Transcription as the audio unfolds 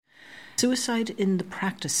Suicide in the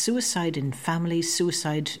practice, suicide in families,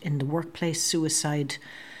 suicide in the workplace, suicide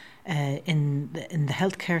in the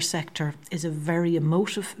healthcare sector is a very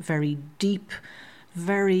emotive, very deep,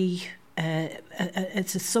 it's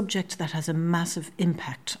a subject that has a massive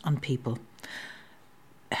impact on people.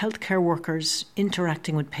 Healthcare workers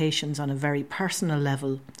interacting with patients on a very personal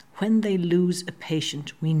level, when they lose a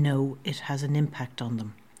patient, we know it has an impact on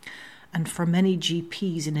them. And for many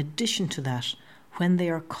GPs, in addition to that, when they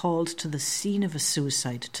are called to the scene of a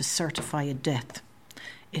suicide to certify a death,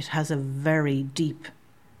 it has a very deep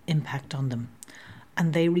impact on them.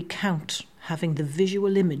 And they recount having the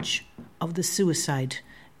visual image of the suicide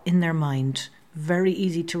in their mind, very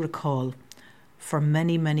easy to recall, for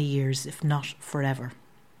many, many years, if not forever.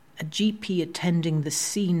 A GP attending the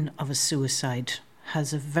scene of a suicide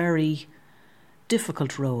has a very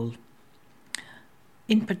difficult role.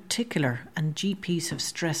 In particular, and GPs have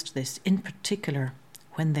stressed this, in particular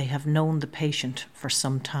when they have known the patient for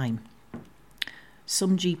some time.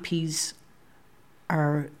 Some GPs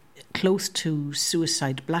are close to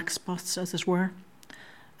suicide black spots, as it were,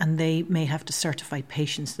 and they may have to certify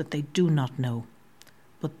patients that they do not know.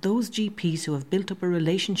 But those GPs who have built up a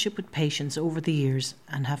relationship with patients over the years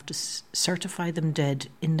and have to certify them dead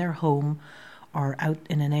in their home or out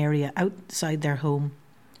in an area outside their home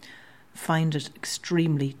find it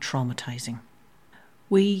extremely traumatizing.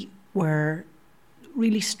 We were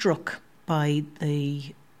really struck by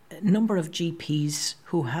the number of GPs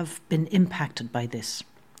who have been impacted by this.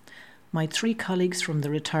 My 3 colleagues from the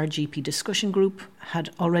Retired GP discussion group had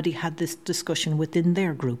already had this discussion within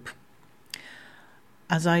their group.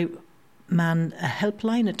 As I man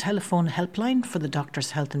a telephone helpline for the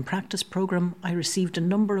Doctors' Health and Practice programme, I received a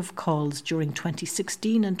number of calls during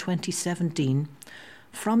 2016 and 2017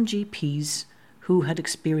 from GPs who had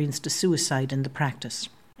experienced a suicide in the practice.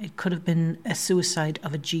 It could have been a suicide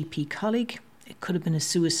of a GP colleague, it could have been a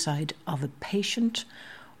suicide of a patient,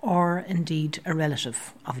 or indeed a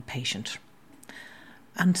relative of a patient.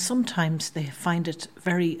 And sometimes they find it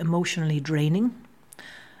very emotionally draining.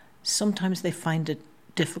 Sometimes they find it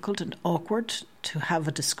difficult and awkward to have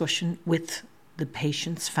a discussion with the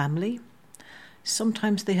patient's family.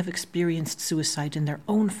 Sometimes they have experienced suicide in their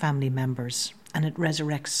own family members, and it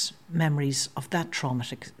resurrects memories of that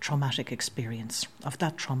traumatic experience.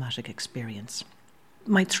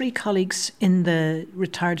 My 3 colleagues in the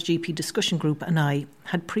Retired GP discussion group and I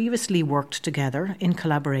had previously worked together in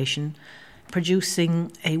collaboration,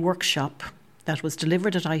 producing a workshop that was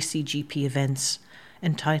delivered at ICGP events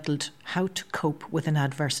entitled How to Cope with an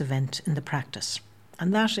Adverse Event in the Practice.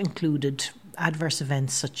 And that included adverse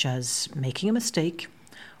events such as making a mistake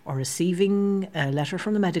or receiving a letter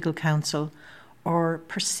from the medical council or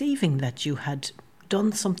perceiving that you had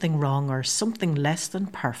done something wrong or something less than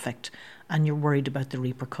perfect and you're worried about the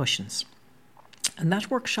repercussions. And that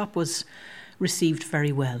workshop was received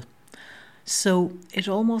very well. So it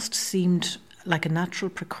almost seemed like a natural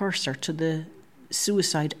precursor to the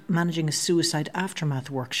managing a suicide aftermath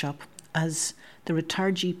workshop, as the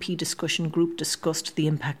Retired GP discussion group discussed the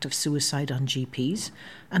impact of suicide on GPs,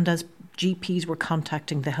 and as GPs were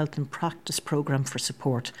contacting the Health and Practice programme for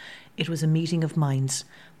support, it was a meeting of minds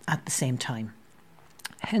at the same time.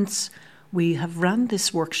 Hence, we have ran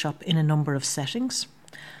this workshop in a number of settings,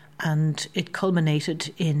 and it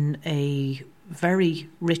culminated in a very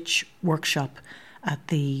rich workshop at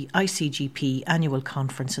the ICGP annual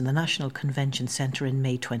conference in the National Convention Centre in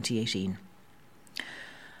May 2018.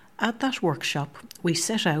 At that workshop, we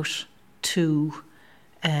set out to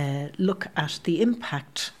look at the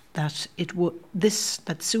impact that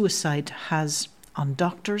that suicide has on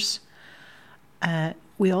doctors.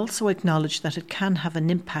 We also acknowledge that it can have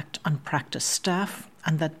an impact on practice staff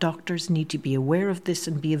and that doctors need to be aware of this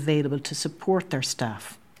and be available to support their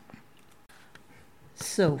staff.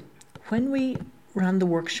 So, when we ran the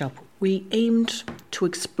workshop, we aimed to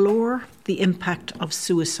explore the impact of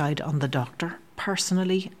suicide on the doctor,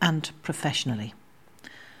 personally and professionally.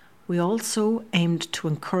 We also aimed to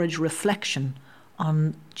encourage reflection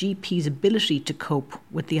on GP's ability to cope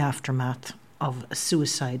with the aftermath of a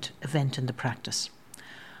suicide event in the practice.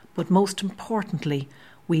 But most importantly,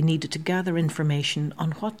 we needed to gather information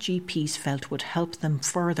on what GPs felt would help them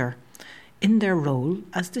further in their role,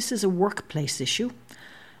 as this is a workplace issue.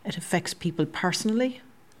 It affects people personally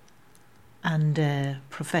and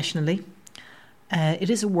professionally. It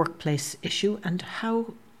is a workplace issue, and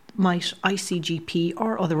how might ICGP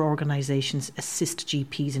or other organisations assist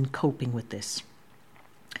GPs in coping with this?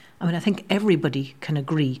 I think everybody can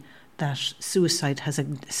agree that suicide has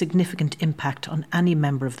a significant impact on any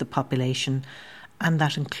member of the population, and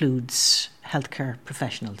that includes healthcare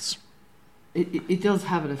professionals. it does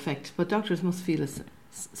have an effect, but doctors must feel a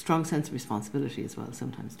strong sense of responsibility as well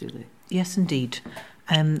sometimes, do they? Yes, indeed.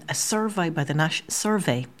 A survey by the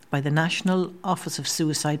National Office of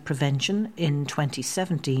Suicide Prevention in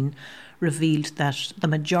 2017 revealed that the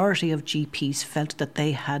majority of GPs felt that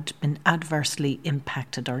they had been adversely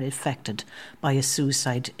impacted or affected by a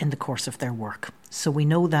suicide in the course of their work. So we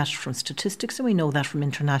know that from statistics, and we know that from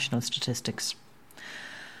international statistics.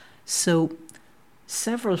 So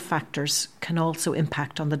several factors can also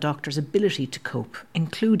impact on the doctor's ability to cope,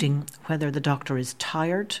 including whether the doctor is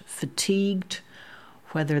tired, fatigued,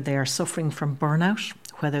 whether they are suffering from burnout,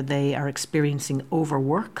 whether they are experiencing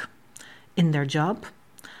overwork in their job,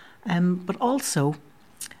 but also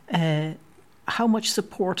how much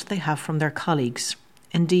support they have from their colleagues.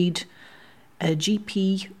 Indeed, a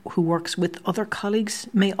GP who works with other colleagues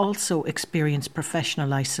may also experience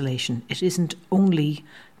professional isolation. It isn't only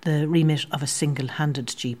the remit of a single-handed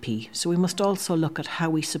GP. So we must also look at how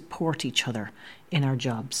we support each other in our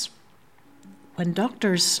jobs. When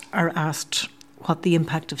doctors are asked what the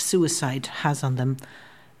impact of suicide has on them,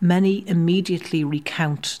 many immediately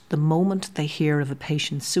recount the moment they hear of a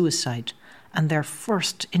patient's suicide, and their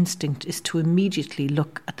first instinct is to immediately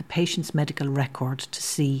look at the patient's medical record to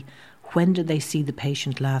see when did they see the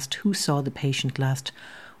patient last, who saw the patient last,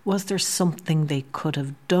 was there something they could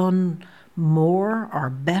have done more or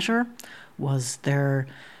better, was there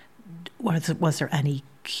any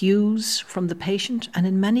cues from the patient, and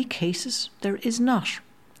in many cases there is not.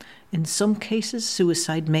 In some cases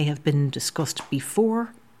suicide may have been discussed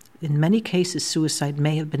before. In many cases, suicide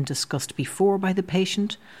may have been discussed before by the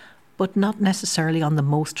patient, but not necessarily on the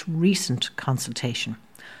most recent consultation.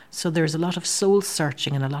 So there's a lot of soul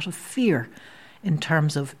searching and a lot of fear in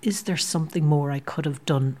terms of, is there something more I could have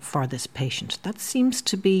done for this patient? That seems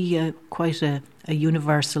to be quite a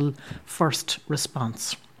universal first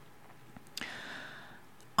response.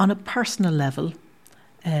 On a personal level,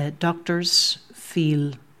 doctors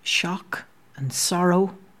feel shock and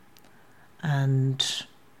sorrow, and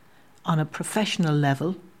on a professional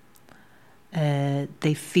level,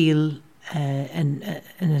 they feel a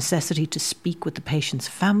necessity to speak with the patient's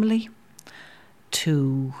family,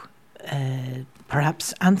 to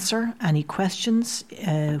perhaps answer any questions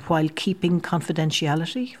while keeping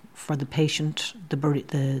confidentiality for the patient,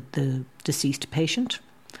 the deceased patient.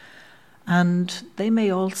 And they may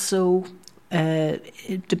also,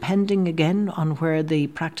 depending again on where the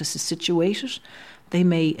practice is situated, they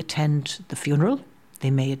may attend the funeral,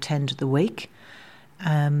 they may attend the wake,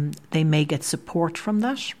 they may get support from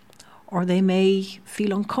that, or they may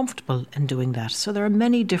feel uncomfortable in doing that. So there are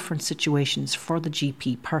many different situations for the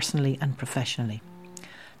GP personally and professionally.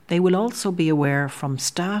 They will also be aware from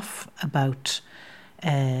staff about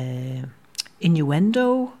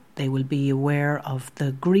innuendo. They will be aware of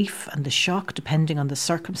the grief and the shock depending on the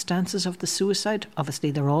circumstances of the suicide.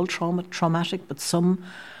 Obviously they're all traumatic, but some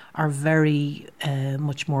are very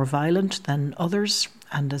much more violent than others,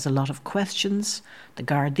 and there's a lot of questions. The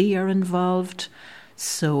Gardaí are involved.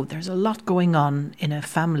 So there's a lot going on in a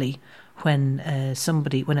family when a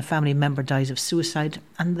family member dies of suicide,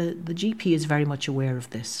 and the GP is very much aware of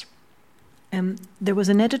this. There was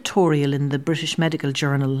an editorial in the British Medical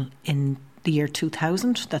Journal in the year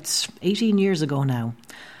 2000, that's 18 years ago now,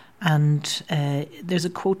 and there's a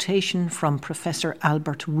quotation from Professor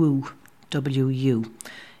Albert Wu, W.U.,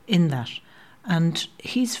 in that. And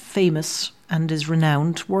he's famous and is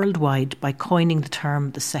renowned worldwide by coining the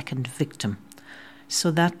term the second victim. So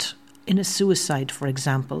that in a suicide, for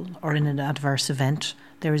example, or in an adverse event,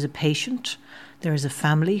 there is a patient, there is a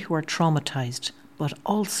family who are traumatised, but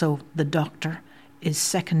also the doctor is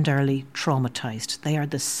secondarily traumatised. They are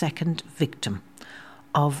the second victim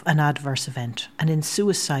of an adverse event. And in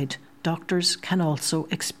suicide, doctors can also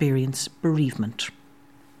experience bereavement.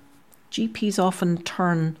 GPs often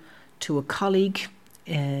turn to a colleague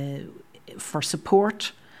for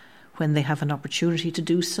support when they have an opportunity to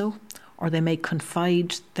do so, or they may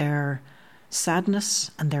confide their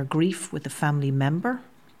sadness and their grief with a family member.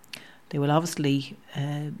 They will obviously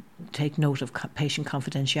take note of patient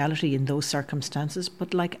confidentiality in those circumstances,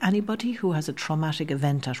 but like anybody who has a traumatic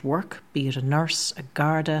event at work, be it a nurse, a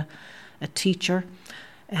Garda, a teacher,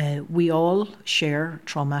 we all share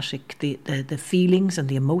traumatic, the feelings and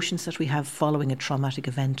the emotions that we have following a traumatic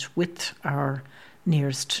event with our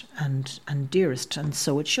nearest and dearest, and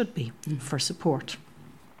so it should be for support.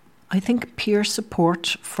 I think peer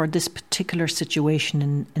support for this particular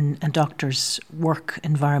situation in a doctor's work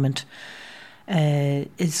environment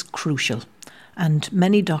is crucial. And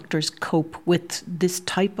many doctors cope with this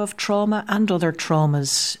type of trauma and other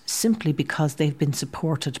traumas simply because they've been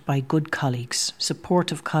supported by good colleagues,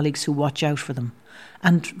 supportive colleagues who watch out for them,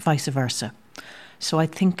 and vice versa. So I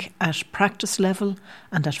think at practice level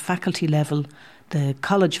and at faculty level, the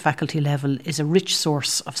college faculty level is a rich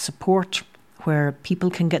source of support where people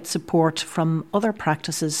can get support from other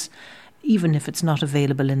practices, even if it's not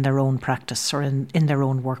available in their own practice or in their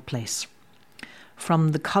own workplace.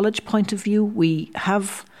 From the college point of view, we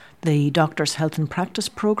have the Doctors' Health and Practice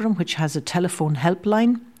programme, which has a telephone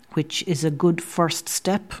helpline, which is a good first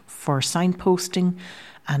step for signposting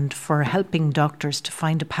and for helping doctors to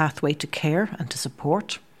find a pathway to care and to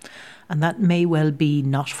support. And that may well be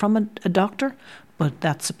not from a doctor, but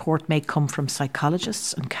that support may come from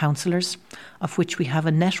psychologists and counsellors, of which we have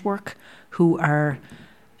a network who are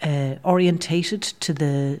orientated to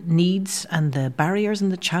the needs and the barriers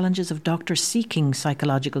and the challenges of doctors seeking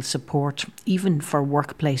psychological support, even for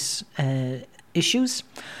workplace issues.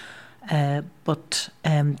 But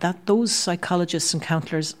that those psychologists and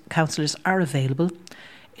counsellors are available.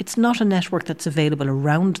 It's not a network that's available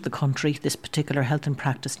around the country, this particular health and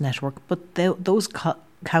practice network, but those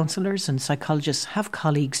counsellors and psychologists have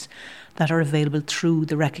colleagues that are available through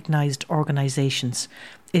the recognised organisations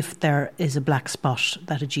if there is a black spot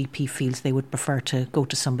that a GP feels they would prefer to go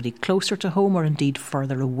to somebody closer to home or indeed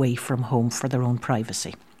further away from home for their own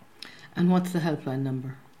privacy. And what's the helpline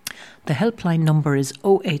number? The helpline number is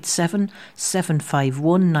 087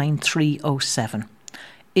 751 9307.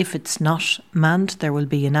 If it's not manned, there will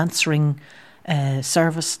be an answering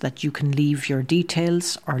service that you can leave your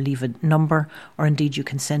details or leave a number, or indeed you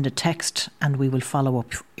can send a text and we will follow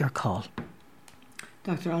up your call.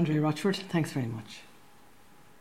 Dr. Andrea Rochford, thanks very much.